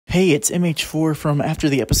Hey, it's MH4 from After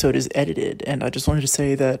the Episode is Edited, and I just wanted to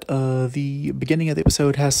say that the beginning of the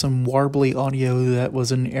episode has some warbly audio that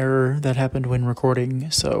was an error that happened when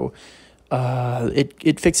recording, so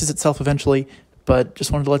it fixes itself eventually, but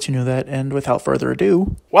just wanted to let you know that, and without further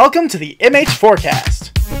ado, welcome to the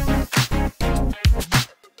MHForecast!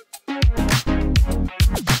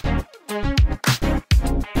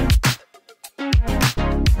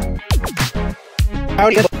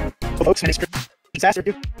 Howdy, folks, my name's Disaster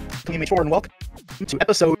MH4, and welcome to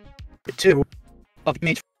episode 2 of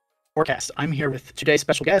the MHForecast. I'm here with today's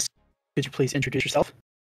special guest. Could you please introduce yourself?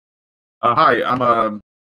 Hi, I'm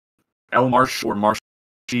Marsh, or Marshy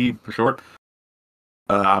for short.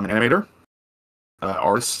 I'm an animator,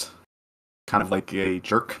 artist, kind of like a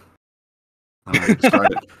jerk. I don't know how to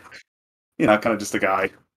describe it. Kind of just a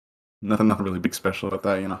guy. Nothing really big special about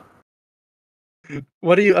that,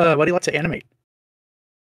 What do you like to animate?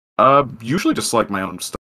 Usually just like my own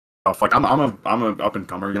stuff. Like I'm a up and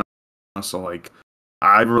comer, so like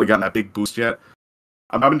I haven't really gotten that big boost yet.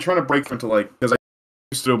 I've been trying to break into because I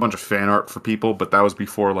used to do a bunch of fan art for people, but that was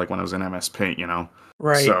before when I was in MS Paint,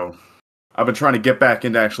 Right. So I've been trying to get back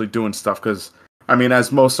into actually doing stuff because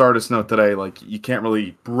as most artists know today, you can't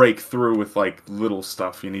really break through with little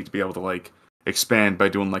stuff. You need to be able to expand by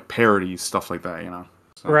doing parodies, stuff like that,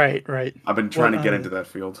 So Right. I've been trying to get into that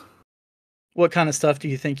field. What kind of stuff do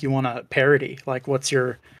you think you want to parody? What's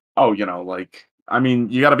your... Oh, you got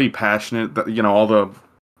to be passionate. All the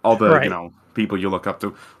Right. people you look up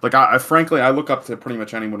to. I frankly, I look up to pretty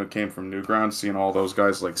much anyone who came from Newgrounds. All those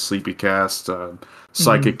guys like Sleepycast,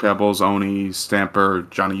 Psychic Pebbles, Oni, Stamper,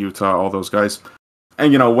 Johnny Utah, all those guys.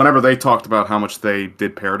 And whenever they talked about how much they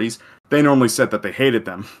did parodies, they normally said that they hated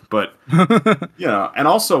them. But and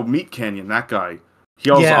also Meat Canyon, that guy. He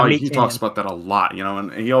also he talks about that a lot,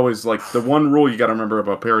 and he always the one rule you got to remember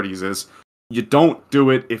about parodies is you don't do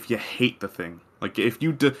it if you hate the thing. If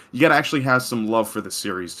you do, you got to actually have some love for the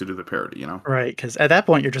series to do the parody, Right, because at that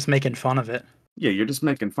point you're just making fun of it. Yeah, you're just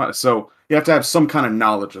making fun. So you have to have some kind of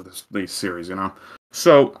knowledge of this series,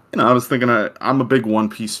 So I was thinking, I'm a big One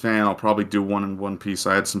Piece fan. I'll probably do one in One Piece.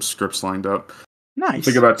 I had some scripts lined up. Nice.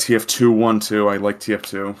 Think about TF2 1-2. I like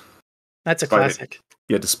TF2. That's a classic.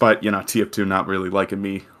 Despite TF2 not really liking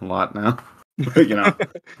me a lot now. But,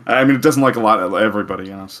 it doesn't like a lot of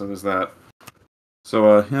everybody, so there's that.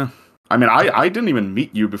 So yeah. I didn't even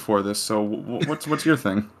meet you before this, so what's your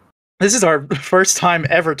thing? This is our first time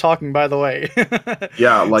ever talking, by the way.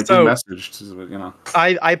 Yeah, you messaged,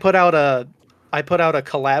 I put out a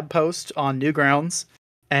collab post on Newgrounds,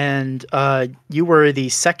 and you were the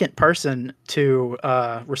second person to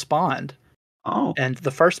respond. Oh. And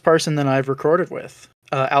the first person that I've recorded with,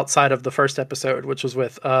 outside of the first episode, which was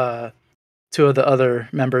with 2 of the other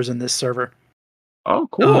members in this server. Oh,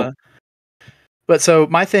 cool. But so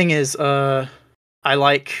my thing is, I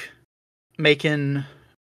like making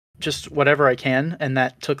just whatever I can, and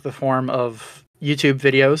that took the form of YouTube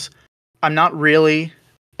videos. I'm not really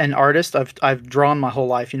an artist. I've drawn my whole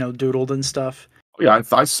life, doodled and stuff. Yeah,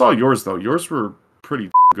 I saw yours though. Yours were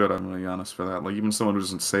pretty good. I'm really honest for that. Even someone who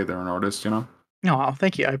doesn't say they're an artist, Oh,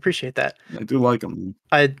 thank you. I appreciate that. I do like them.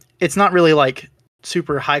 It's not really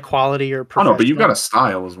super high quality or professional. Oh no, but you got a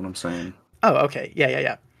style, is what I'm saying. Oh, okay.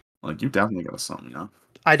 Yeah. You definitely got something,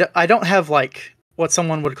 I don't have what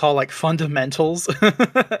someone would call fundamentals.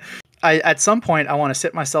 At some point I want to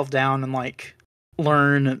sit myself down and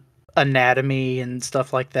learn anatomy and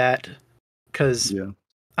stuff like that, because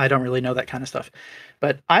I don't really know that kind of stuff.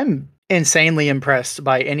 But I'm insanely impressed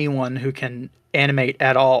by anyone who can animate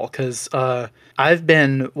at all, because I've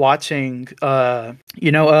been watching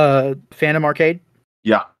Phantom Arcade.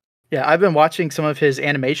 Yeah, I've been watching some of his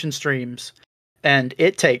animation streams, and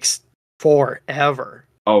it takes forever.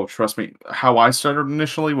 Oh, trust me. How I started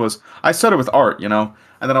initially was I started with art, and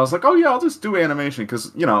then I was like, oh yeah, I'll just do animation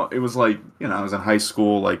because it was I was in high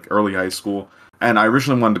school, early high school, and I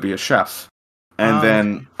originally wanted to be a chef, and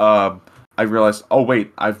then I realized, oh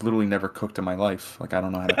wait, I've literally never cooked in my life. I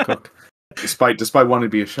don't know how to cook. Despite wanting to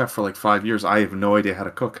be a chef for 5 years, I have no idea how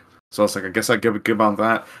to cook. So I was like, I guess I give on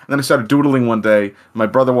that. And then I started doodling one day. My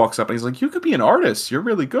brother walks up and he's like, you could be an artist. You're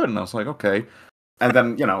really good. And I was like, okay. And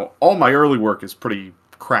then, all my early work is pretty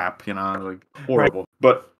crap, horrible. Right.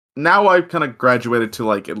 But now I've kind of graduated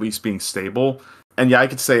to at least being stable. And yeah, I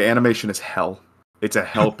could say animation is hell. It's a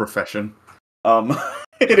hell profession.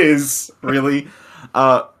 It is, really.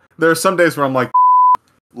 There are some days where I'm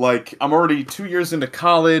I'm already 2 years into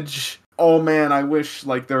college. Oh man, I wish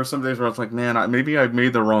there were some days where I was like, man, maybe I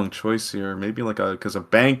made the wrong choice here. Maybe because a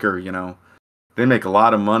banker, they make a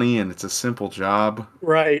lot of money and it's a simple job.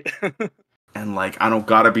 Right. And like I don't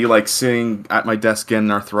gotta be like sitting at my desk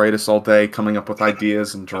getting arthritis all day, coming up with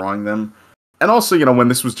ideas and drawing them. And also, you know, when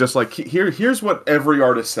this was just like here's what every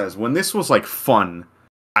artist says. When this was like fun,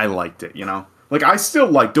 I liked it, you know? Like I still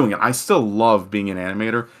like doing it. I still love being an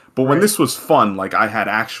animator. But when this was fun, like I had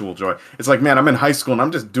actual joy. It's like, man, I'm in high school and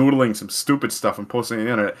I'm just doodling some stupid stuff and posting on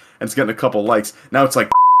the internet and it's getting a couple likes. Now it's like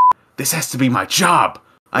this has to be my job.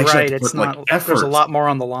 I actually have to It's put not. like effort. There's a lot more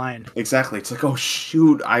on the line. Exactly. It's like, oh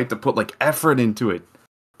shoot, I have to put like effort into it.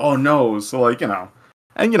 Oh no. So like, you know.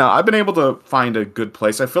 And you know, I've been able to find a good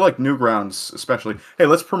place. I feel like Newgrounds, especially. Hey,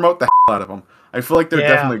 let's promote the hell out of them. I feel like they're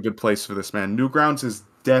definitely a good place for this, man. Newgrounds is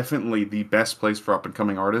definitely the best place for up and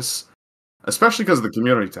coming artists, especially because of the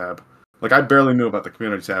community tab. Like I barely knew about the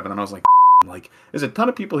community tab, and then I was like, there's a ton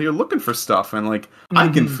of people here looking for stuff, and like I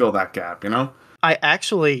can fill that gap, you know. I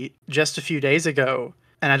actually just a few days ago,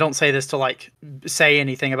 and I don't say this to like say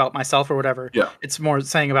anything about myself or whatever. Yeah. It's more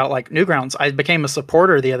saying about like Newgrounds. I became a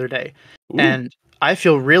supporter the other day, Ooh. and I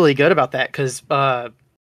feel really good about that because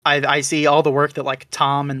I see all the work that like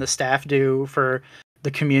Tom and the staff do for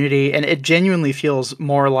the community, and it genuinely feels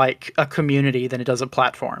more like a community than it does a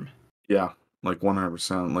platform. Yeah, like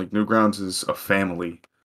 100%. Like Newgrounds is a family.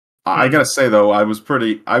 I gotta say though, I was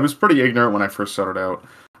pretty ignorant when I first started out.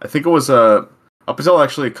 I think it was up until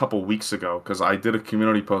actually a couple weeks ago, because I did a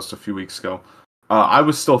community post a few weeks ago. I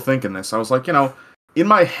was still thinking this. I was like, you know, in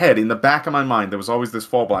my head, in the back of my mind, there was always this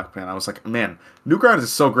fallback plan. I was like, man, Newgrounds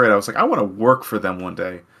is so great. I was like, I want to work for them one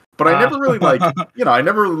day. But I never really like, you know, I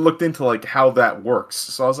never really looked into like how that works.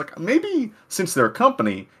 So I was like, maybe since they're a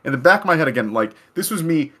company, in the back of my head again, like this was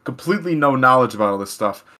me completely no knowledge about all this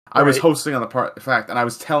stuff. I was hosting on the fact, and I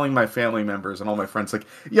was telling my family members and all my friends, like,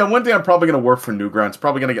 yeah, one day I'm probably going to work for Newgrounds,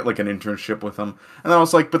 probably going to get like an internship with them. And then I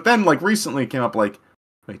was like, but then like recently it came up like,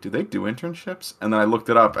 wait, do they do internships? And then I looked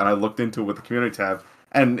it up and I looked into it with the community tab.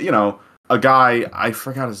 And, you know, a guy, I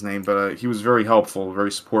forgot his name, but he was very helpful,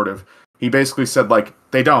 very supportive. He basically said, like,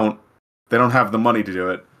 they don't have the money to do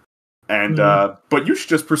it. And, but you should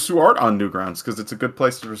just pursue art on Newgrounds because it's a good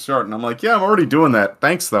place to pursue art. And I'm like, yeah, I'm already doing that.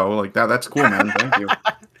 Thanks, though. Like, that's cool, man. Thank you.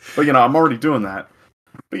 But, you know, I'm already doing that.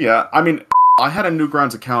 But yeah, I mean, I had a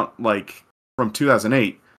Newgrounds account, like, from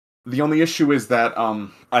 2008. The only issue is that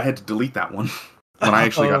I had to delete that one when I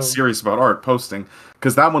actually got serious about art posting.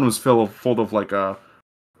 Because that one was full of, like, you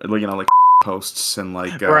know, like, posts and,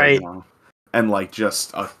 like, you know, and, like,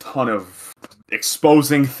 just a ton of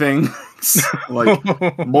exposing things.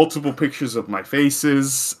 Like, multiple pictures of my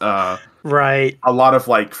faces. A lot of,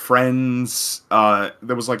 like, friends.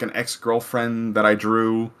 There was, like, an ex-girlfriend that I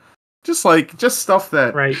drew. Just stuff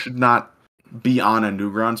that should not be on a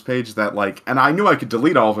Newgrounds page that, like, and I knew I could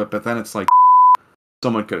delete all of it, but then it's like,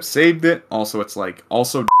 someone could have saved it. Also, it's like,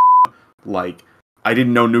 like, I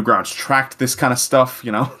didn't know Newgrounds tracked this kind of stuff,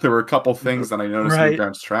 you know? There were a couple things that I noticed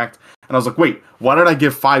Newgrounds tracked. And I was like, wait, why did I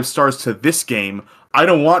give 5 stars to this game? I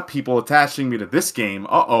don't want people attaching me to this game.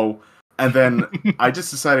 Uh-oh. And then I just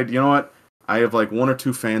decided, you know what? I have, like, 1 or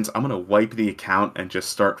 2 fans. I'm going to wipe the account and just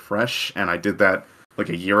start fresh. And I did that like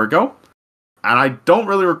a year ago, and I don't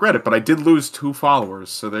really regret it, but I did lose 2 followers,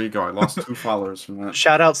 so there you go. I lost 2 followers from that.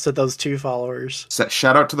 Shoutouts to those 2 followers.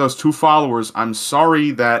 Shout out to those 2 followers. I'm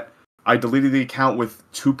sorry that I deleted the account with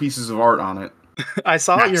 2 pieces of art on it. I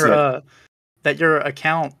saw that your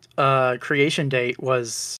account creation date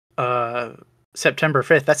was September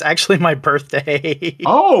 5th. That's actually my birthday.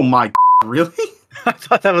 Oh my, really? I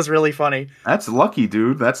thought that was really funny. That's lucky,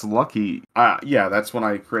 dude. That's lucky. Yeah, that's when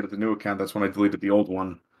I created the new account. That's when I deleted the old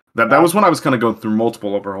one. That was when I was kind of going through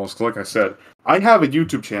multiple overhauls. 'Cause like I said, I have a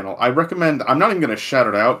YouTube channel. I recommend, I'm not even going to shout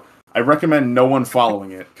it out. I recommend no one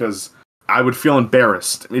following it because I would feel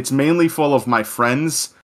embarrassed. It's mainly full of my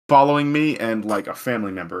friends following me and like a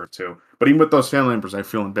family member or 2. But even with those family members, I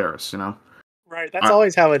feel embarrassed, you know? Right. That's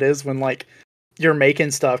always how it is when like you're making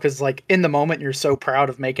stuff, because like in the moment you're so proud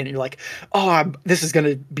of making it. You're like, oh, this is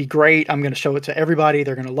gonna be great. I'm gonna show it to everybody.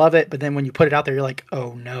 They're gonna love it. But then when you put it out there, you're like,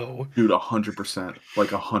 oh no, dude, 100%, like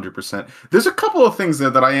 100%. There's a couple of things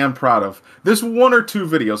that I am proud of. There's 1 or 2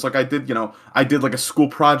 videos, like I did like a school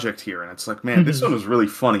project here, and it's like, man, this one was really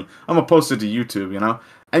funny. I'm gonna post it to YouTube, you know.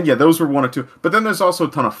 And yeah, those were 1 or 2. But then there's also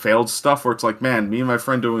a ton of failed stuff where it's like, man, me and my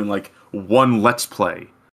friend doing like 1 Let's Play,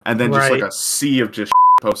 and then just like a sea of just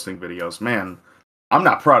posting videos. Man, I'm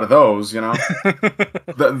not proud of those, you know?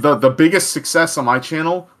 The biggest success on my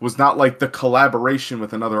channel was not like the collaboration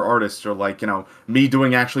with another artist or like, you know, me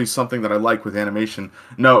doing actually something that I like with animation.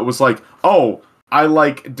 No, it was like, oh, I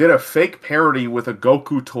like did a fake parody with a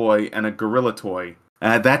Goku toy and a gorilla toy.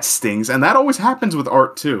 That stings. And that always happens with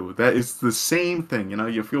art too. That is the same thing, you know?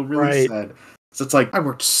 You feel really sad. So it's like, I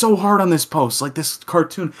worked so hard on this post. Like, this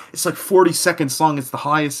cartoon, it's like 40 seconds long. It's the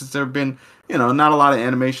highest it's ever been. You know, not a lot of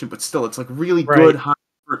animation, but still, it's like really good, Right. high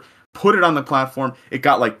effort. Put it on the platform. It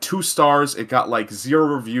got like 2 stars. It got like 0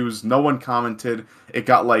 reviews. No one commented. It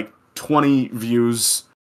got like 20 views.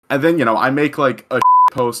 And then, you know, I make like a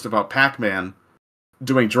post about Pac-Man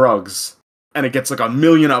doing drugs, and it gets like 1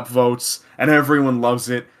 million upvotes, and everyone loves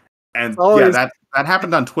it. It's And yeah, always that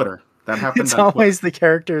happened on Twitter. That happened it's on Twitter. always the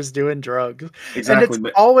characters doing drugs. And Exactly.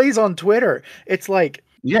 it's always on Twitter. It's like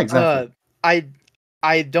Yeah, exactly. I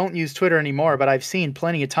I don't use Twitter anymore, but I've seen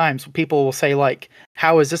plenty of times people will say like,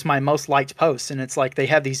 "How is this my most liked post?" And it's like they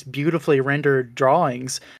have these beautifully rendered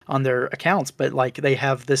drawings on their accounts, but like they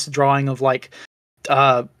have this drawing of like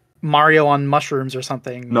uh Mario on mushrooms or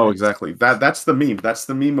something. And No, it's exactly. That's the meme. That's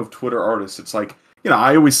the meme of Twitter artists. It's like, you know,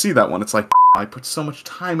 I always see that one. It's like, I put so much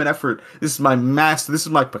time and effort. This is my master. This is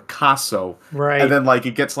my Picasso. And right. then like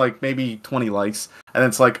it gets like maybe 20 likes, and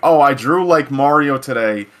it's like, oh, I drew like Mario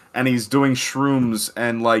today, and he's doing shrooms,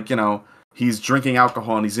 and like, you know, he's drinking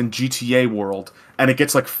alcohol, and he's in GTA world, and it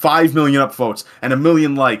gets like 5 million upvotes and 1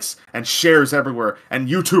 million likes and shares everywhere, and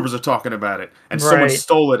YouTubers are talking about it, and someone Right.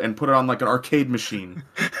 stole it and put it on like an arcade machine,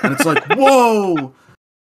 and it's like, whoa,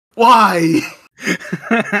 why?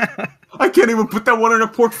 I can't even put that one in a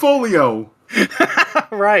portfolio.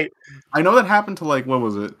 Right. I know that happened to like, what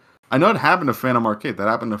was it? I know it happened to Phantom Arcade. That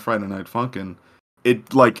happened to Friday Night Funkin'.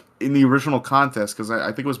 It like in the original contest, because I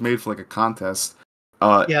think it was made for like a contest.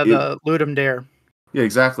 Yeah, It the Ludum Dare. Yeah,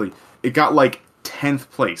 exactly. It got like 10th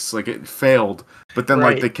place. Like it failed, but then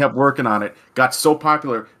like Right. they kept working on it. Got so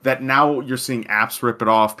popular that now you're seeing apps rip it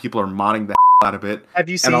off. People are modding the out of it. Have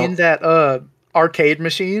you And seen that arcade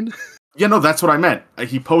machine? yeah, no, that's what I meant.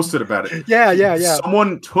 He posted about it. Yeah, yeah, yeah.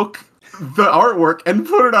 Someone took the artwork and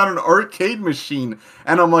put it on an arcade machine,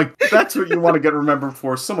 and I'm like, that's what you want to get remembered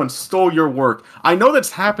for. Someone stole your work. I know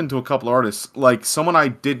that's happened to a couple artists. Like someone I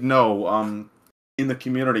did know, in the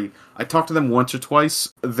community. I talked to them once or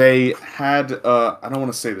twice. They had, I don't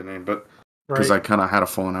want to say the name, but because Right. I kind of had a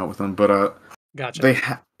falling out with them, but Gotcha. they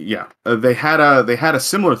had a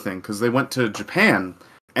similar thing because they went to Japan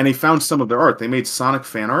and they found some of their art. They made Sonic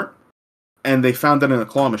fan art, and they found that in a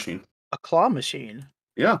claw machine. A claw machine.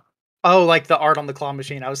 Yeah. Oh, like the art on the claw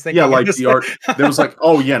machine. I was Yeah, thinking it like was the art. There was like,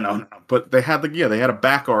 oh yeah, no, but they had they had a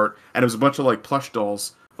back art, and it was a bunch of like plush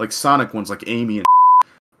dolls, like Sonic ones, like Amy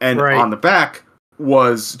and right. on the back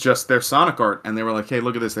was just their Sonic art, and they were like, hey,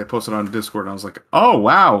 look at this. They posted on Discord, and I was like, oh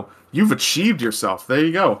wow, you've achieved yourself. There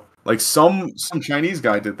you go. Like some Chinese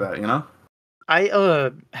guy did that, you know?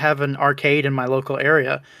 I have an arcade in my local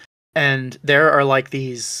area, and there are like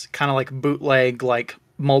these kind of like bootleg like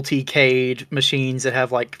multi-cade machines that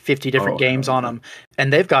have like 50 different Oh games hell on yeah. them,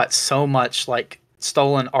 and they've got so much like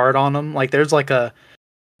stolen art on them. Like there's like a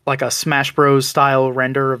Smash Bros style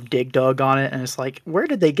render of Dig Dug on it, and it's like, where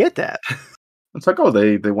did they get that? It's like, oh,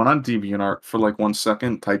 they went on DeviantArt for like 1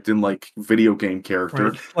 second, typed in like video game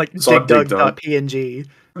character, Right. Like saw Dig Dug. digdug.png.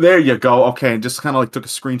 There you go. Okay, and just kind of like took a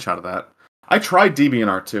screenshot of that. I tried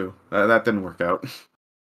DeviantArt too. That didn't work out.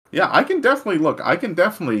 Yeah, I can definitely look. I can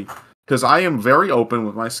definitely, because I am very open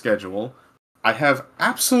with my schedule. I have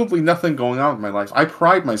absolutely nothing going on with my life. I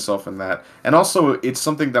pride myself in that, and also it's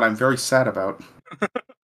something that I'm very sad about.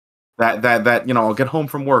 That you know, I'll get home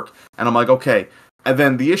from work and I'm like, okay. And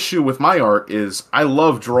then the issue with my art is I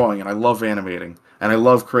love drawing and I love animating and I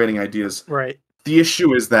love creating ideas. Right. The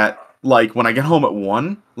issue is that like when I get home at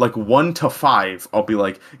 1, like 1 to 5, I'll be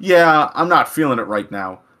like, yeah, I'm not feeling it right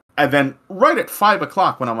now. And then right at 5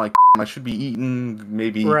 o'clock when I'm like, I should be eating,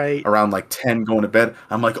 maybe Right. around like 10 going to bed,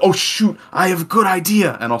 I'm like, oh shoot, I have a good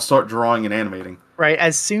idea, and I'll start drawing and animating. Right.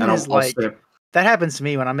 As soon And as I'll like stay. that happens to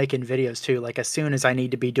me when I'm making videos too. Like as soon as I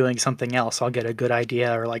need to be doing something else, I'll get a good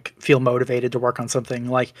idea or like feel motivated to work on something.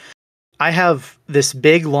 Like I have this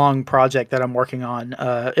big long project that I'm working on.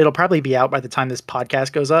 It'll probably be out by the time this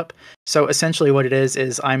podcast goes up. So essentially what it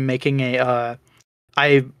is I'm making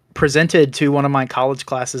I presented to one of my college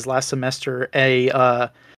classes last semester a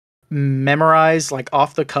memorized like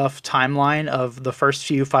off the cuff timeline of the first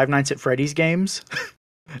few Five Nights at Freddy's games.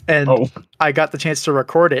 And Oh, I got the chance to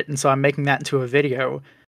record it, and so I'm making that into a video.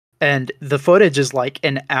 And the footage is like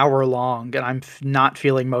an hour long, and I'm not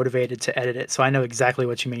feeling motivated to edit it. So I know exactly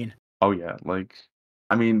what you mean. oh yeah. Like,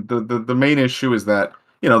 I mean, the main issue is that,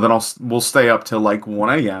 you know, then we'll stay up till like 1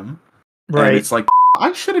 a.m. And Right, it's like,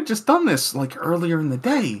 I should have just done this like earlier in the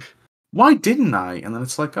day. Why didn't I? And then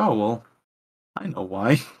it's like, oh well, I know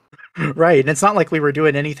why. right. And it's not like we were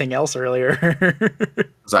doing anything else earlier.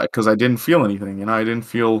 Because I didn't feel anything. You know, I didn't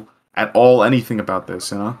feel at all anything about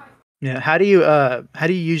this. You know. Yeah. How do you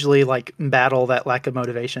usually like battle that lack of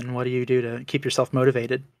motivation? What do you do to keep yourself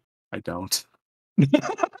motivated? I don't.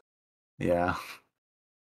 Yeah,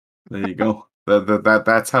 there you go.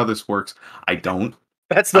 That's how this works. I don't.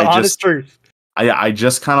 That's the I just honest truth. I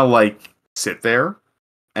just kind of like sit there,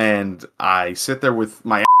 and I sit there with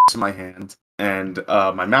my in my hand and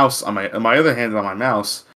my mouse on my other hand on my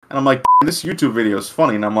mouse, and I'm like, this YouTube video is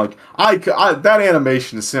funny, and I'm like, that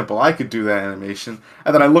animation is simple. I could do that animation,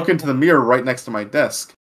 and then I look into the mirror right next to my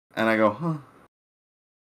desk, and I go, huh,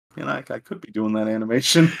 I could be doing that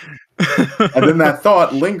animation. And then that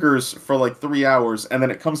thought lingers for like 3 hours, and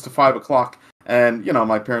then it comes to 5 o'clock, and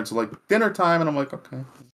my parents are like, dinner time, and I'm like, okay.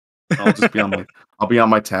 I'll just be on my I'll be on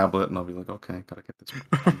my tablet, and I'll be like, okay, gotta get this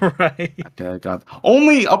done. Right. Okay, God.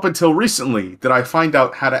 Only up until recently did I find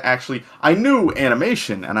out how to actually. I knew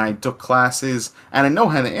animation, and I took classes, and I know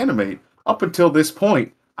how to animate. Up until this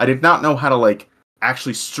point, I did not know how to like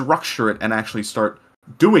actually structure it and actually start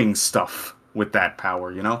doing stuff with that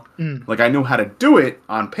power. Mm, Like I knew how to do it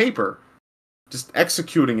on paper. Just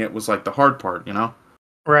executing it was like the hard part.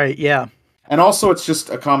 right. Yeah. And also, it's just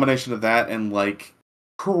a combination of that and like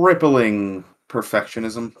crippling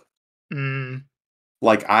perfectionism. Mm,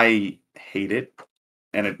 Like I hate it,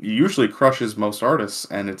 and it usually crushes most artists,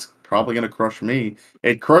 and it's probably gonna crush me.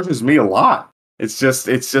 It crushes me a lot. It's just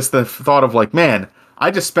the thought of like, man,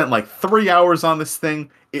 I just spent like 3 hours on this thing.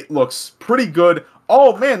 It looks pretty good.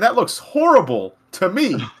 Oh man, that looks horrible to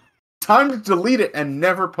me. Time to delete it and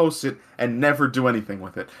never post it and never do anything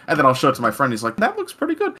with it. And then I'll show it to my friend. He's like, that looks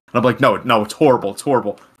pretty good. And I'm like, no, it's horrible. It's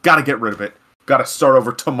horrible. Gotta get rid of it. Gotta start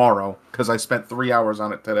over tomorrow because I spent 3 hours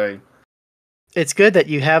on it today. it's good that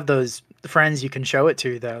you have those friends you can show it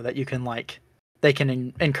to, though, that you can like, they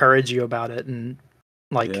can encourage you about it, and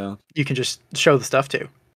like Yeah. you can just show the stuff to.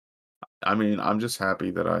 I mean, I'm just happy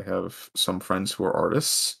that I have some friends who are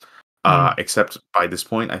artists. Mm. Except by this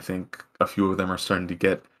point, I think a few of them are starting to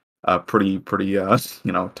get pretty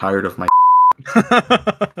tired of my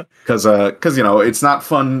because it's not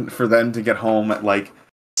fun for them to get home at like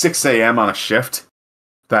 6 a.m. on a shift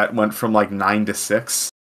that went from like 9 to 6.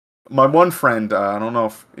 My one friend, I don't know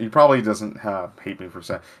if he probably doesn't hate me for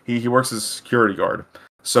saying he works as a security guard,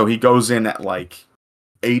 so he goes in at like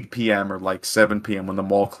 8 p.m. or like 7 p.m. when the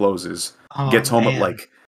mall closes. Oh Gets home at man, like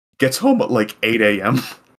gets home at like 8 a.m.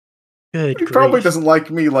 good He probably grief! doesn't like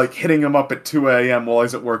me like hitting him up at 2 a.m. while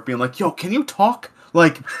he's at work, being like, "Yo, can you talk?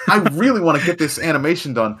 Like, I really want to get this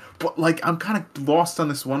animation done, but like, I'm kind of lost on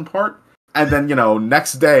this one part." And then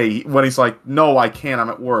next day when he's like, "No, I can't. I'm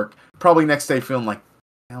at work." Probably next day feeling like,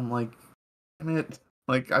 I'm like, damn it.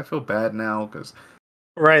 Like, I feel bad now because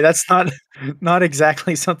Right, that's not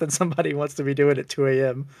exactly something somebody wants to be doing at 2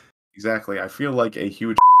 a.m. exactly, I feel like a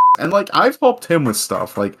huge and like I've helped him with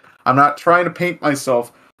stuff. Like, I'm not trying to paint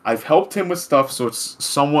myself. I've helped him with stuff, so it's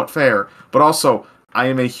somewhat fair. But also, I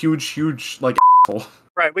am a huge like asshole.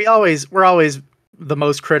 Right, we're always the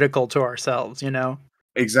most critical to ourselves, you know?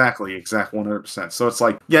 Exactly, 100%. So it's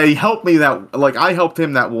like, yeah, he helped me that, like, I helped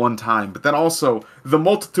him that one time, but then also the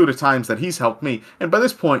multitude of times that he's helped me. And by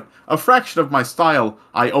this point, a fraction of my style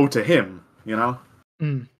I owe to him.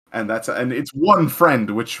 Mm, And it's one friend,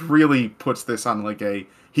 which really puts this on like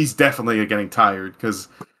he's definitely getting tired because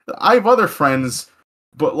I have other friends,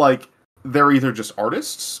 but like they're either just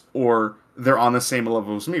artists or they're on the same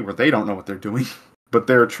level as me where they don't know what they're doing, but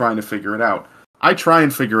they're trying to figure it out. I try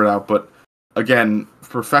and figure it out, but again,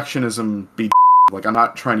 perfectionism be like I'm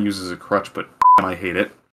not trying to use it as a crutch, but I hate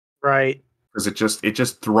it right. because it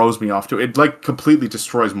just throws me off too. It like completely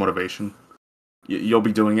destroys motivation. You'll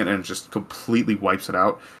be doing it and it just completely wipes it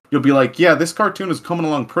out. You'll be like, yeah, this cartoon is coming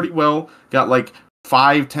along pretty well. Got like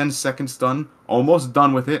 5-10 seconds done, almost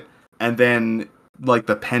done with it, and then like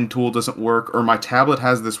the pen tool doesn't work, or my tablet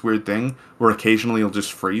has this weird thing where occasionally it'll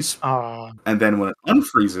just freeze. Aw, And then when it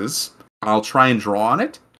unfreezes, I'll try and draw on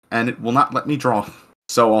it, and it will not let me draw.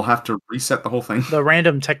 So I'll have to reset the whole thing. the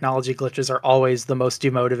random technology glitches are always the most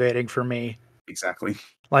demotivating for me. Exactly.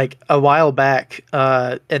 Like a while back,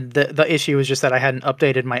 and the issue was just that I hadn't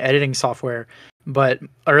updated my editing software. But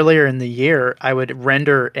earlier in the year, I would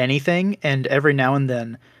render anything, and every now and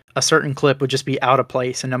then, a certain clip would just be out of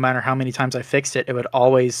place. And no matter how many times I fixed it, it would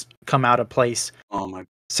always come out of place. Oh my.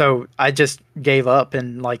 So I just gave up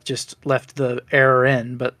and like just left the error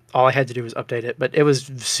in. But all I had to do was update it. But it was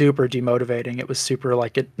super demotivating. It was super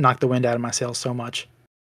like it knocked the wind out of my sails so much.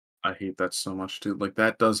 I hate that so much, dude. Like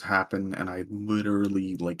that does happen, and I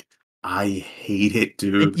literally like I hate it,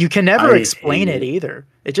 dude. You can never I explain hate it it. either.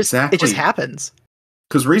 It just Exactly. happens.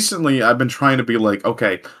 Because recently I've been trying to be like,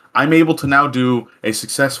 okay, I'm able to now do a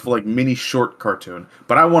successful like mini short cartoon,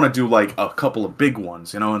 but I want to do like a couple of big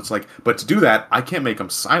ones, and it's like, but to do that, I can't make them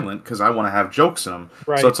silent because I want to have jokes in them.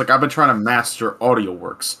 So Right. it's like I've been trying to master audio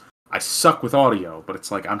works. I suck with audio, but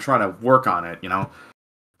it's like I'm trying to work on it,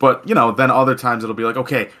 But, then other times it'll be like,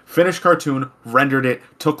 okay, finished cartoon, rendered it,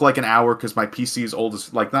 took like an hour because my PC is old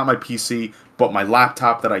as, like, not my PC, but my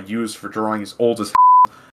laptop that I use for drawing is old as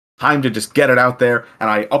time to just get it out there, and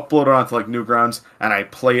I upload it onto, like, Newgrounds, and I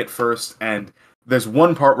play it first, and there's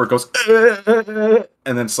one part where it goes,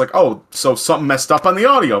 and then it's like, oh, so something messed up on the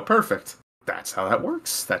audio, perfect. That's how that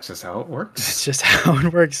works. That's just how it works. That's just how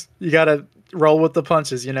it works. You gotta roll with the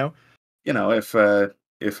punches, If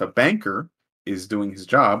a banker is doing his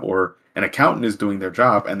job or an accountant is doing their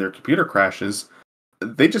job and their computer crashes,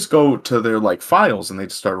 they just go to their like files and they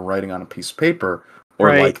just start writing on a piece of paper, or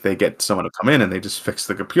Right. like they get someone to come in and they just fix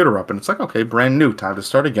the computer up and it's like, okay, brand new, time to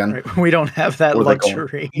start again. Right. We don't have that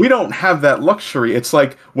luxury. We don't have that luxury. It's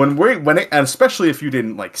like and especially if you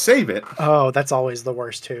didn't like save it. Oh, that's always the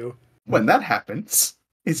worst too. When that happens,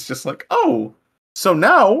 it's just like, oh, so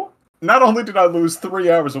now not only did I lose 3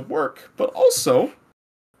 hours of work, but also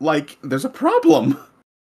like, there's a problem.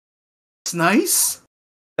 It's nice.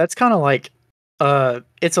 That's kind of like,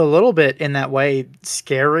 it's a little bit in that way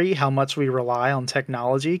scary how much we rely on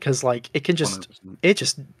technology, because like it just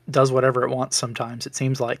does whatever it wants sometimes, it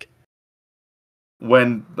seems like.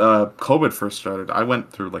 When COVID first started, I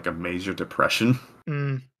went through like a major depression.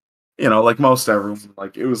 Mm. Like most everyone,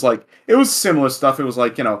 like it was similar stuff. It was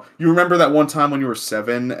like, you remember that one time when you were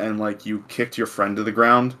 7 and like you kicked your friend to the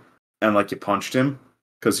ground and like you punched him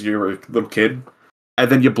because you're a little kid,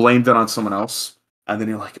 and then you blamed it on someone else, and then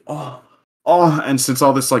you're like, oh, and since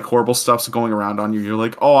all this like horrible stuff's going around on you, you're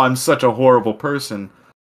like, oh, I'm such a horrible person.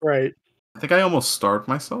 Right. I think I almost starved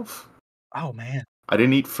myself. Oh man. I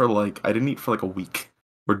didn't eat for like a week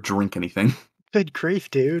or drink anything. Good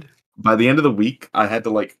grief, dude. By the end of the week, I had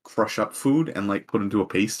to like crush up food and like put into a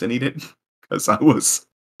paste and eat it because I was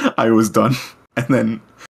done. And then,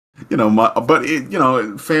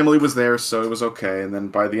 family was there, so it was okay. And then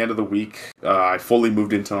by the end of the week, I fully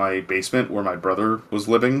moved into my basement where my brother was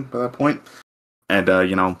living by that point. And,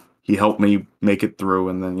 he helped me make it through,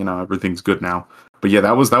 and then, everything's good now. But yeah,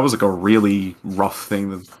 that was like a really rough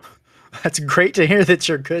thing. That's great to hear that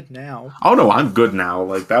you're good now. Oh no, I'm good now.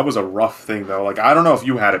 Like, that was a rough thing though. Like, I don't know if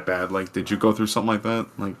you had it bad. Like, did you go through something like that?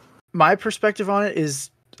 Like, my perspective on it is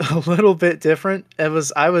a little bit different. I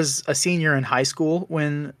was a senior in high school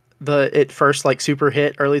when it first like super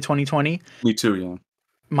hit early 2020. Me too,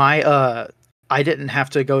 yeah. I didn't have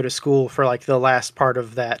to go to school for like the last part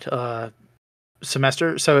of that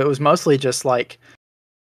semester, so it was mostly just like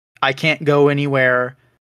I can't go anywhere,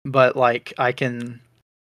 but like I can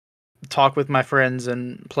talk with my friends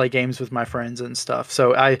and play games with my friends and stuff.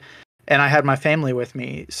 So I had my family with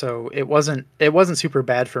me, so it wasn't super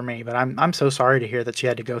bad for me, but I'm so sorry to hear that you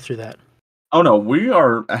had to go through that. Oh no, we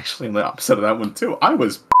are actually on the opposite of that one too. I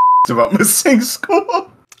was about missing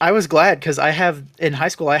school. I was glad because in high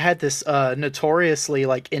school I had this notoriously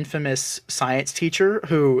like infamous science teacher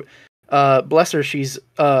who, bless her, she's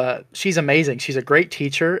amazing. She's a great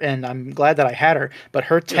teacher, and I'm glad that I had her. But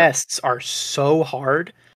her tests are so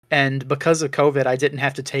hard, and because of COVID, I didn't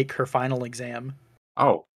have to take her final exam.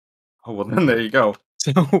 Oh well, then there you go.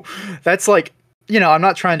 So that's like, I'm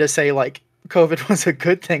not trying to say like COVID was a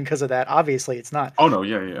good thing because of that. Obviously, it's not. Oh no,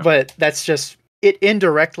 yeah. But that's just, it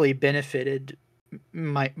indirectly benefited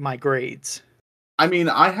my grades. I mean,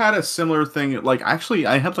 I had a similar thing. Like, actually,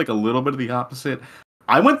 I had like a little bit of the opposite.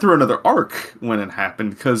 I went through another arc when it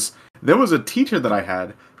happened because there was a teacher that I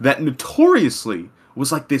had that notoriously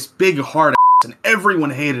was like this big hard ass, and everyone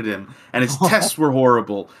hated him, and his tests were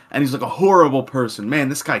horrible, and he's like a horrible person. Man,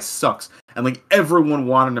 this guy sucks. And like everyone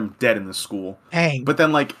wanted him dead in the school. Dang. But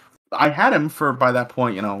then like I had him for, by that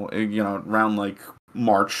point, around like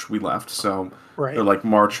March we left, so right. Or like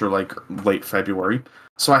March or like late February.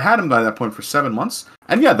 So I had him by that point for 7 months.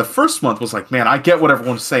 And yeah, the first month was like, man, I get what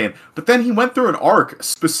everyone's saying. But then he went through an arc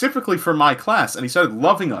specifically for my class, and he started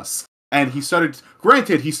loving us. And he started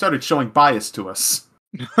showing bias to us.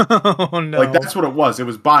 Oh no. Like, that's what it was. It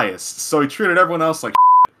was biased. So he treated everyone else like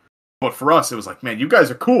but for us, it was like, man, you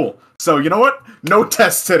guys are cool. So you know what? No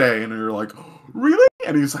tests today. And we were like, really?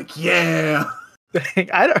 And he was like, yeah.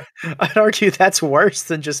 I'd argue that's worse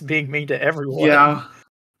than just being mean to everyone. Yeah.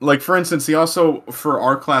 Like, for instance, he also, for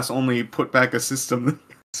our class, only put back a system.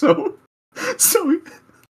 So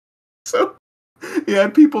he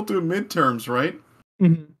had people do midterms, right?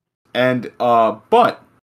 Mm-hmm. And, but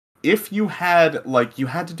if you had, like, you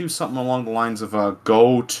had to do something along the lines of,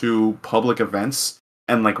 go to public events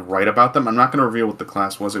and like write about them. I'm not going to reveal what the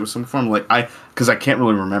class was. It was some form like because I can't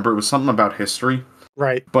really remember. It was something about history.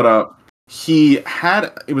 Right. But he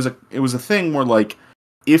had it was a thing where like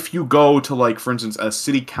if you go to like for instance a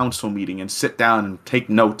city council meeting and sit down and take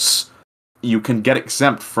notes, you can get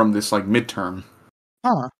exempt from this like midterm.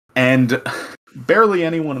 Huh. And barely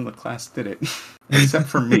anyone in the class did it, except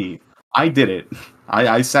for me. I did it.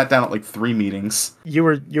 I sat down at like 3 meetings. You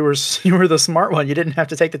were the smart one. You didn't have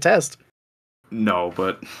to take the test. No,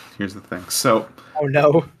 but here's the thing. So, oh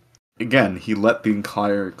no. Again, he let the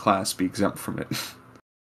entire class be exempt from it.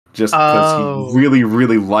 Just because he really,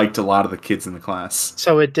 really liked a lot of the kids in the class.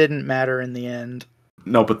 So it didn't matter in the end.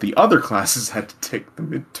 No, but the other classes had to take the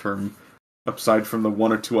midterm, aside from the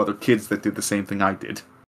 1 or 2 other kids that did the same thing I did.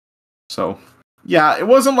 So, yeah, it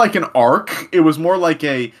wasn't like an arc. It was more like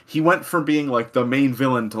he went from being like the main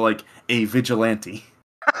villain to like a vigilante.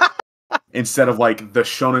 Instead of like the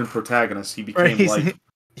shonen protagonist, he became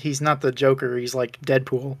he's not the Joker, he's like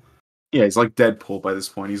Deadpool. Yeah, he's like Deadpool by this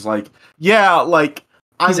point. He's like, yeah, like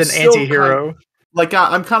he's an anti-hero.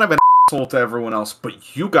 I'm kind of an asshole to everyone else,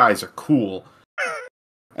 but you guys are cool.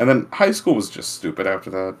 And then high school was just stupid after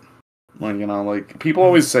that. Like, you know, like, people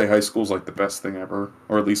always say high school's, like, the best thing ever.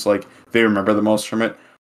 Or at least, like, they remember the most from it.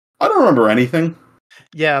 I don't remember anything.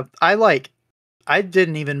 Yeah, I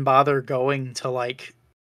didn't even bother going to, like,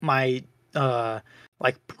 my,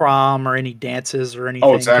 like, prom or any dances or anything.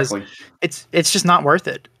 Oh, exactly. It's just not worth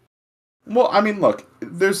it. Well, I mean, look,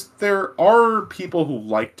 there are people who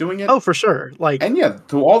like doing it. Oh, for sure. Like, and yeah,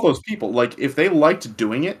 to all those people, like, if they liked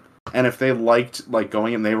doing it, and if they liked, like,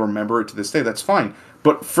 going and they remember it to this day, that's fine.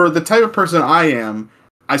 But for the type of person I am,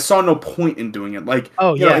 I saw no point in doing it. Like,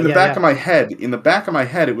 in the back of my head,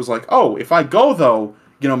 it was like, oh, if I go though,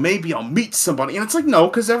 maybe I'll meet somebody. And it's like, no,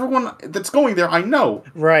 because everyone that's going there, I know.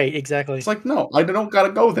 Right, exactly. It's like, no, I don't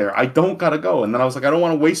gotta go there. I don't gotta go. And then I was like, I don't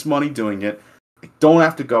want to waste money doing it. I don't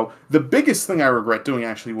have to go. The biggest thing I regret doing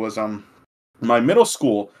actually was my middle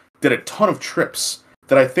school did a ton of trips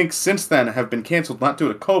that I think since then have been canceled, not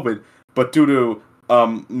due to COVID, but due to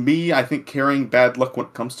me, I think, carrying bad luck when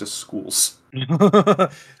it comes to schools.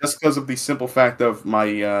 Just because of the simple fact of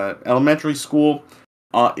my elementary school,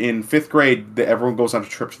 in 5th grade, everyone goes on a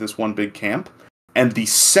trip to this one big camp. And the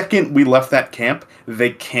second we left that camp,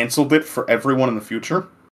 they canceled it for everyone in the future.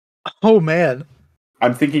 Oh, man.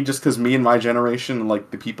 I'm thinking just because me and my generation, like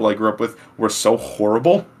the people I grew up with, were so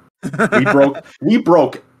horrible. We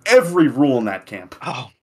broke every rule in that camp. Oh.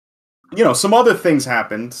 Some other things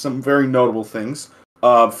happened, some very notable things.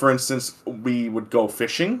 For instance, we would go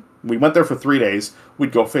fishing. We went there for 3 days.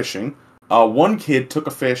 We'd go fishing. One kid took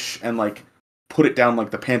a fish and, like, put it down, like,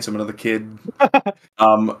 the pants of another kid.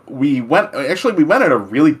 We went at a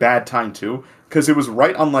really bad time, too, because it was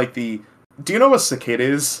right on, like, do you know what a cicada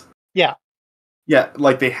is? Yeah. Yeah,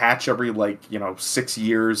 like, they hatch every, 6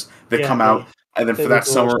 years. They come out, and then for that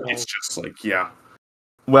summer, it's just, like, yeah.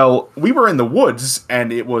 Well, we were in the woods,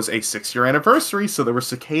 and it was a 6-year anniversary, so there were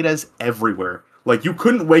cicadas everywhere. Like, you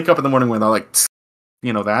couldn't wake up in the morning when they're like,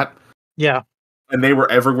 that? Yeah. And they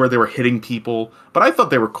were everywhere, they were hitting people. But I thought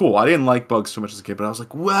they were cool. I didn't like bugs so much as a kid, but I was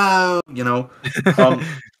like, wow,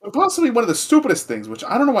 possibly one of the stupidest things, which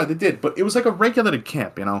I don't know why they did, but it was like a regulated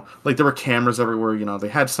camp, Like, there were cameras everywhere, they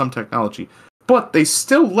had some technology. But they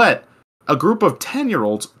still let a group of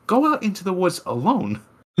 10-year-olds go out into the woods alone.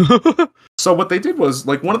 So what they did was,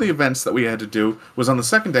 like, one of the events that we had to do was on the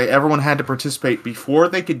second day, everyone had to participate before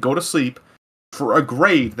they could go to sleep. For a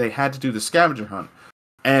grade, they had to do the scavenger hunt.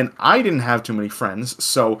 And I didn't have too many friends,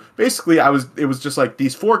 so basically it was just like,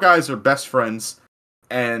 these 4 guys are best friends,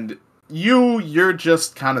 and you're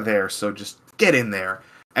just kind of there, so just get in there.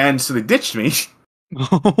 And so they ditched me.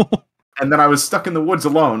 And then I was stuck in the woods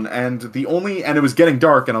alone, and it was getting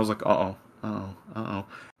dark, and I was like, uh-oh.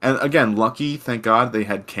 And again, lucky, thank God, they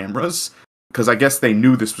had cameras, because I guess they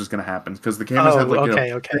knew this was going to happen, because the cameras had, like,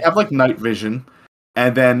 they have, like, night vision.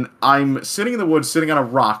 And then I'm sitting in the woods, sitting on a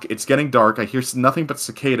rock, it's getting dark, I hear nothing but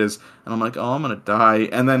cicadas, and I'm like, oh, I'm going to die.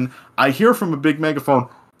 And then I hear from a big megaphone,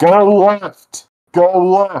 go left!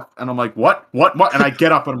 And I'm like, what? And I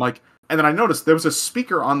get up, and I'm like, and then I noticed there was a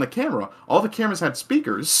speaker on the camera. All the cameras had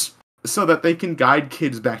speakers, so that they can guide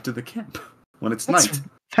kids back to the camp when it's night.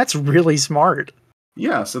 That's really smart.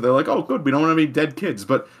 Yeah, so they're like, oh, good, we don't want any dead kids.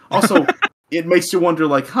 But also, it makes you wonder,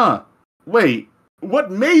 like, wait, what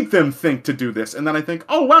made them think to do this? And then I think,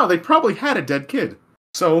 oh, wow, they probably had a dead kid.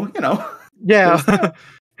 So, Yeah.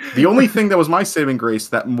 The only thing that was my saving grace,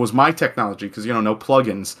 that was my technology, because, no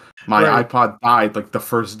plugins, my iPod died, like, the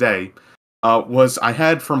first day, was I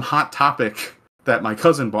had from Hot Topic that my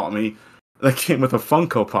cousin bought me that came with a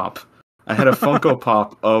Funko Pop. I had a Funko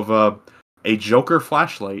Pop of a Joker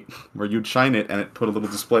flashlight where you'd shine it and it put a little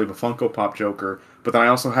display of a Funko Pop Joker. But then I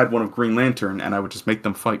also had one of Green Lantern, and I would just make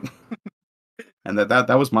them fight. And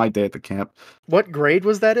that was my day at the camp. What grade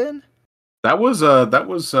was that in? That was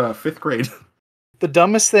 5th grade. The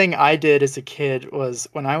dumbest thing I did as a kid was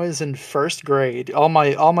when I was in first grade. All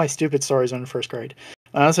my stupid stories were in first grade.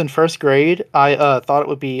 When I was in first grade, I thought it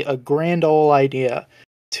would be a grand old idea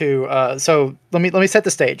to. So let me set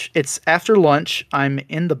the stage. It's after lunch. I'm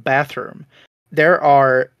in the bathroom. There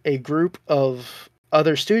are a group of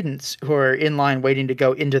other students who are in line waiting to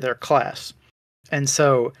go into their class, and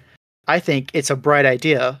so I think it's a bright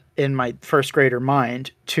idea in my first grader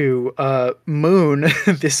mind to moon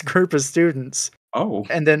this group of students. Oh.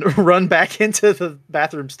 And then run back into the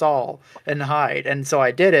bathroom stall and hide. And so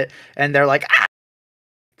I did it, and they're like, ah!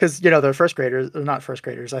 Because, they're first graders, or not first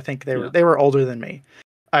graders. I think they were older than me.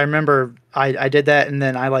 I remember I did that, and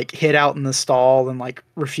then I like hid out in the stall and like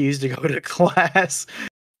refused to go to class.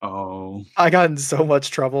 Oh. I got in so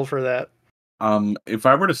much trouble for that. If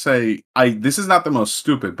I were to say, this is not the most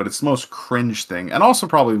stupid, but it's the most cringe thing, and also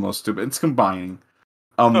probably the most stupid. It's combining.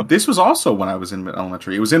 This was also when I was in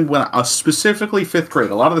elementary. It was in specifically 5th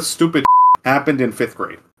grade. A lot of the stupid happened in 5th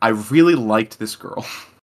grade. I really liked this girl.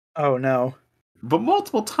 Oh no. But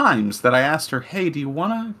multiple times that I asked her, hey, do you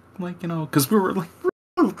want to, because we were like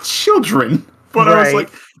real children. But I was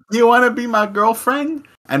like, do you want to be my girlfriend?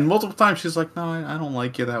 And multiple times she's like, no, I don't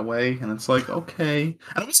like you that way. And it's like, okay.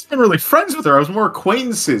 And I wasn't really friends with her. I was more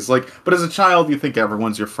acquaintances. But as a child, you think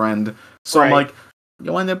everyone's your friend. So I'm like,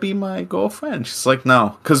 you want to be my girlfriend? She's like,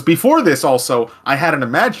 no. Because before this, also, I had an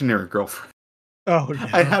imaginary girlfriend. Oh, no.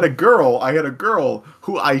 I had a girl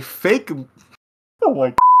who I fake... Oh, my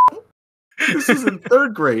God. This is in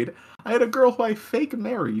 3rd grade. I had a girl who I fake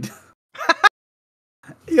married.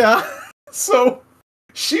 Yeah. So,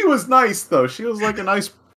 she was nice, though. She was like a nice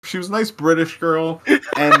British girl,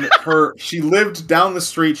 and she lived down the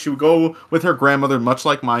street. She would go with her grandmother, much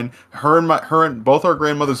like mine. Her and both our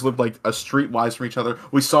grandmothers lived like a streetwise from each other.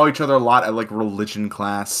 We saw each other a lot at like religion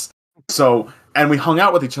class. So, and we hung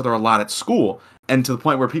out with each other a lot at school, and to the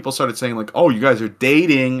point where people started saying like, "Oh, you guys are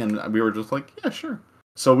dating," and we were just like, "Yeah, sure."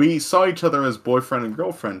 So we saw each other as boyfriend and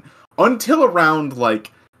girlfriend until around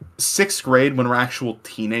like 6th grade when we're actual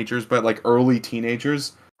teenagers, but like early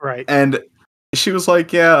teenagers, right? And she was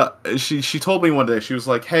like, yeah, she told me one day, she was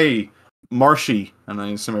like, hey, Marshy, and I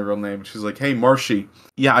didn't say my real name. She's like, hey, Marshy,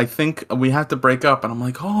 yeah, I think we have to break up. And I'm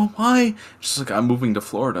like, oh, why? She's like, I'm moving to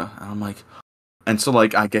Florida. And I'm like, and so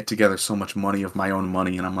like I get together so much money of my own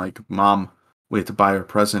money, and I'm like, Mom, we have to buy her a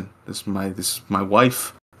present. This is my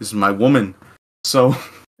wife. This is my woman. So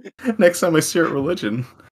next time I see her at religion,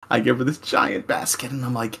 I give her this giant basket, and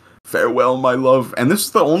I'm like, farewell, my love. And this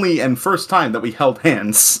is the only and first time that we held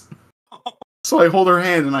hands. So I hold her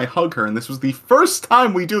hand and I hug her, and this was the first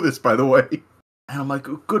time we do this, by the way. And I'm like,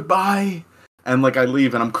 goodbye. And like I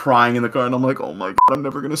leave, and I'm crying in the car, and I'm like, oh my God, I'm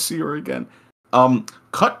never gonna see her again.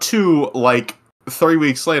 Cut to like 3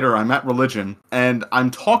 weeks later, I'm at religion, and I'm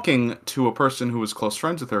talking to a person who was close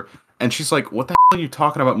friends with her, and she's like, what the hell are you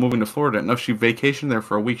talking about moving to Florida? No, she vacationed there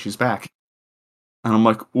for a week, she's back. And I'm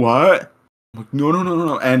like, what? I'm like,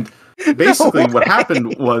 no. And basically what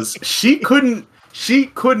happened was she couldn't,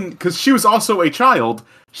 because she was also a child,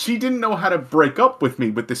 she didn't know how to break up with me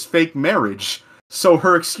with this fake marriage. So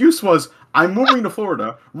her excuse was, I'm moving to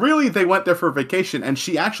Florida. Really, they went there for a vacation, and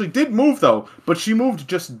she actually did move, though, but she moved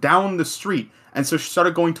just down the street. And so she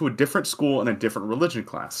started going to a different school and a different religion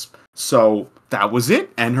class. So that was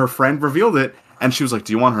it, and her friend revealed it, and she was like,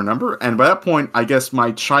 do you want her number? And by that point, I guess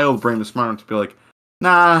my child brain was smart enough to be like,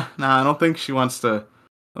 nah, I don't think she wants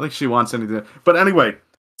anything. But anyway,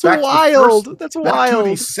 that's wild. Back to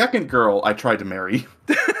the second girl I tried to marry.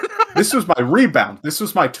 This was my rebound. This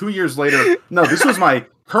was my 2 years later. No, this was my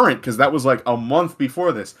current, because that was like a month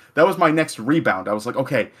before this. That was my next rebound. I was like,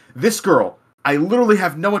 okay, this girl, I literally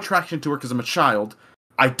have no attraction to her because I'm a child.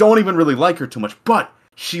 I don't even really like her too much, but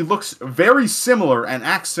she looks very similar and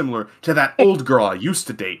acts similar to that old girl I used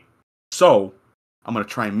to date. So, I'm going to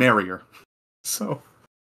try and marry her. So,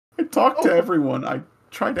 I talked to everyone. I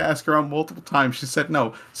tried to ask her out multiple times. She said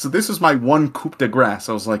no. So this was my one coup de grace.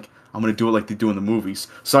 I was like, I'm going to do it like they do in the movies.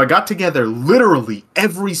 So I got together literally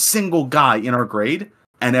every single guy in our grade,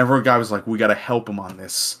 and every guy was like, we got to help him on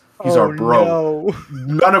this. He's our bro. No.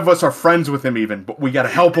 None of us are friends with him even, but we got to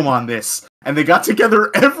help him on this. And they got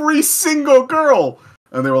together every single girl.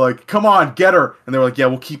 And they were like, come on, get her. And they were like, yeah,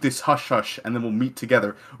 we'll keep this hush-hush, and then we'll meet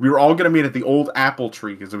together. We were all going to meet at the old apple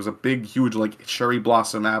tree, because there was a big, huge, like, cherry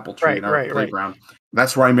blossom apple tree in our playground. Right.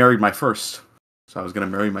 That's where I married my first. So I was going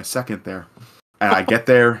to marry my second there. And I get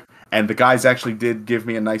there, And the guys actually did give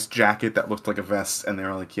me a nice jacket that looked like a vest, and they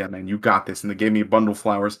were like, "Yeah, man, you got this." And they gave me a bundle of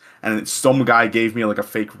flowers, and some guy gave me like a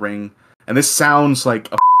fake ring. And this sounds like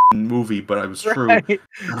a movie, but it was true. Right.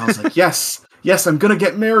 And I was like, "Yes, yes, I'm gonna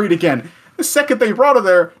get married again." The second they brought her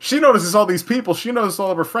there, she notices all these people. She notices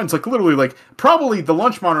all of her friends. Like literally, like probably the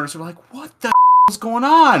lunch monitors were like, "What the is going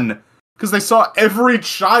on?" Because they saw every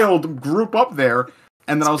child group up there,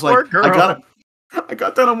 and then I was like, I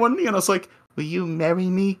got down on one knee, and I was like, "Will you marry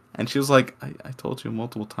me?" And she was like, I told you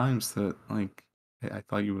multiple times that, like, I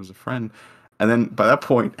thought you was a friend. And then, by that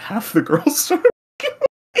point, half the girls started walking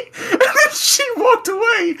away. And then she walked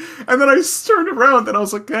away. And then I turned around, and I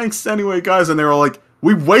was like, "Thanks anyway, guys." And they were all like,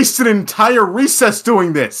 "We wasted an entire recess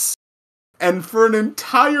doing this." And for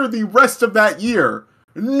the rest of that year,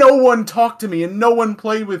 no one talked to me, and no one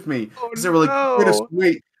played with me. Because they were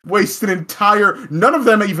like, waste an entire... None of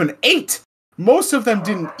them even ate. Most of them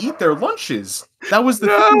didn't eat their lunches. That was the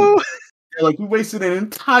thing. They're like, we wasted an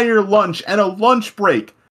entire lunch and a lunch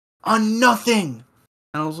break on nothing.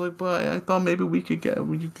 And I was like, but I thought maybe you could get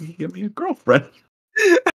me a girlfriend.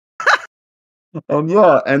 And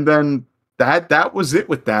then that was it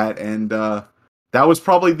with that, and that was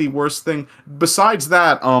probably the worst thing. Besides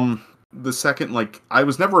that, the second, like, I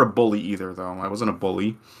was never a bully either, though. I wasn't a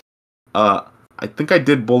bully. I think I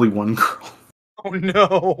did bully one girl. Oh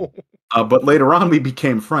no. But later on, we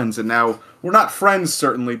became friends, and now we're not friends,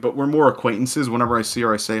 certainly, but we're more acquaintances. Whenever I see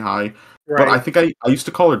her, I say hi. Right. But I think I used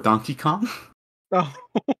to call her Donkey Kong. Oh.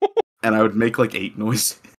 And I would make, like, 8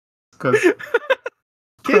 noises. Because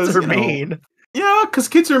kids are mean. Yeah, because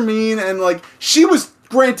kids are mean, and, like, she was,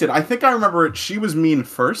 granted, I think I remember it, she was mean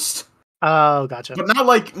first. Oh, gotcha. But not,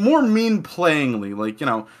 like, more mean playingly, like, you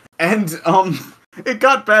know, and, it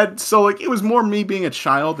got bad, so, like, it was more me being a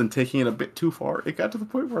child and taking it a bit too far. It got to the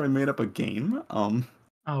point where I made up a game,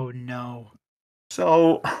 Oh, no.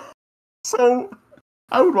 So,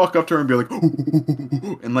 I would walk up to her and be like,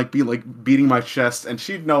 and, like, be, like, beating my chest, and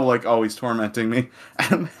she'd know, like, oh, he's tormenting me,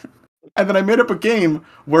 and then I made up a game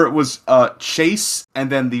where it was, Chase,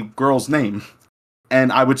 and then the girl's name,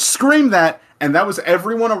 and I would scream that, and that was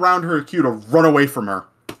everyone around her cue to run away from her,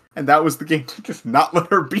 and that was the game to just not let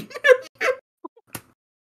her be near.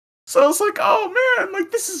 So I was like, oh man,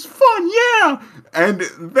 like, this is fun, yeah! And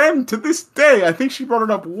then, to this day, I think she brought it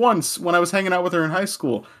up once when I was hanging out with her in high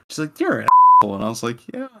school. She's like, "You're an asshole," and I was like,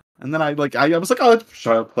 yeah. And then I was like, oh, that's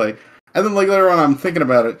child play. And then, like, later on, I'm thinking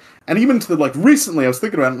about it. And even to, like, recently, I was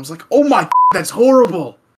thinking about it, and I was like, oh my, that's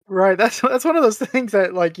horrible! Right, that's one of those things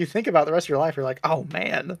that, like, you think about the rest of your life, you're like, oh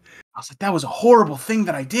man. I was like, that was a horrible thing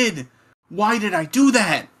that I did. Why did I do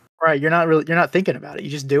that? Right, you're not thinking about it, you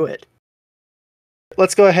just do it.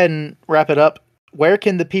 Let's go ahead and wrap it up. Where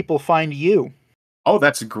can the people find you? Oh,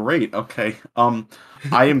 that's great. Okay.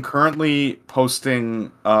 I am currently posting,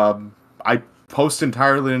 I post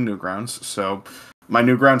entirely in Newgrounds, so my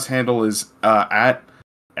Newgrounds handle is, at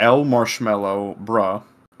lmarshmallow,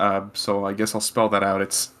 so I guess I'll spell that out.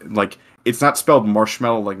 It's, like, it's not spelled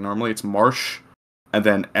marshmallow like normally, it's marsh, and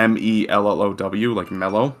then MELLOW, like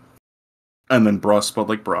mellow, and then bruh spelled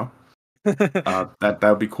like bruh. That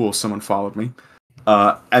would be cool if someone followed me.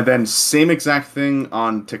 And then same exact thing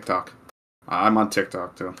on TikTok. I'm on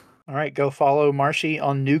TikTok too. All right, go follow Marshy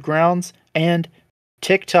on Newgrounds and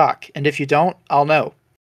TikTok. And if you don't, I'll know.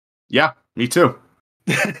 Yeah, me too.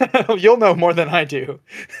 You'll know more than I do.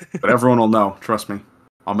 But everyone will know. Trust me.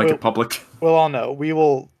 I'll make it public. We'll all know. We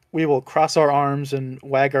will cross our arms and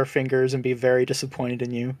wag our fingers and be very disappointed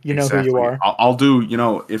in you. You know who you are. I'll do, you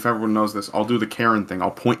know, if everyone knows this, I'll do the Karen thing.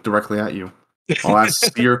 I'll point directly at you. I'll ask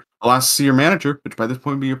to see your manager, which by this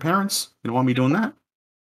point would be your parents. You don't want me doing that?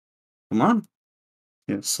 Come on.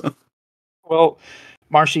 Yes. Well,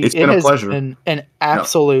 Marshy, it has been an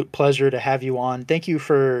absolute pleasure to have you on. Thank you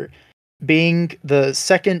for being the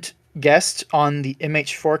second guest on the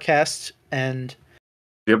MHForecast. And do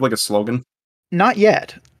you have like a slogan? Not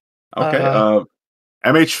yet. Okay.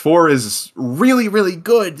 MH4 is really, really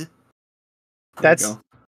good.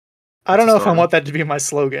 I don't know if I want that to be my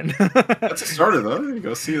slogan. That's a starter, though. There you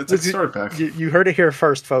go. See, that's a starter pack. You heard it here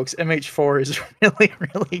first, folks. MH4 is really,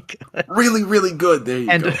 really good. Really, really good. There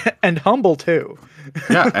you go. And humble, too.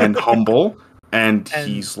 Yeah, and humble. And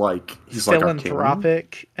he's like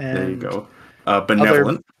philanthropic. And there you go.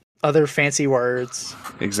 Benevolent. Other fancy words.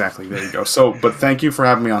 Exactly. There you go. So, but thank you for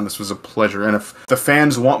having me on. This was a pleasure. And if the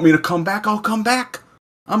fans want me to come back, I'll come back.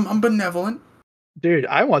 I'm benevolent. Dude,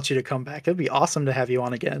 I want you to come back. It'd be awesome to have you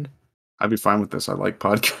on again. I'd be fine with this. I like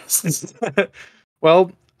podcasts.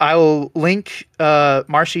 Well, I will link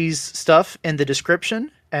Marshy's stuff in the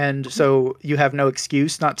description, and so you have no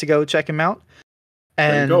excuse not to go check him out.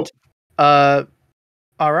 And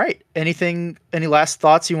All right. Any last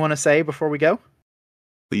thoughts you want to say before we go?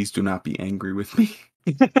 Please do not be angry with me.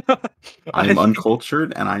 I am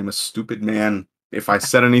uncultured and I'm a stupid man. If I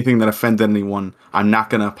said anything that offended anyone, I'm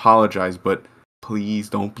not going to apologize, but please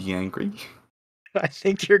don't be angry. I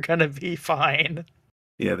think you're going to be fine.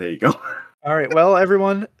 Yeah, there you go. All right. Well,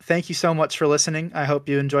 everyone, thank you so much for listening. I hope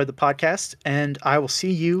you enjoyed the podcast, and I will see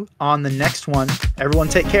you on the next one. Everyone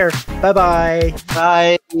take care. Bye-bye.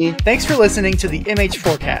 Bye. Thanks for listening to the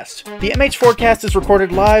MHForecast. The MHForecast is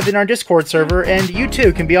recorded live in our Discord server, and you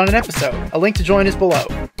too can be on an episode. A link to join is below.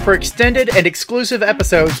 For extended and exclusive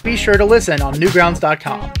episodes, be sure to listen on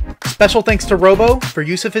Newgrounds.com. Special thanks to Robo for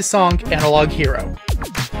use of his song Analog Hero.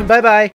 Bye-bye.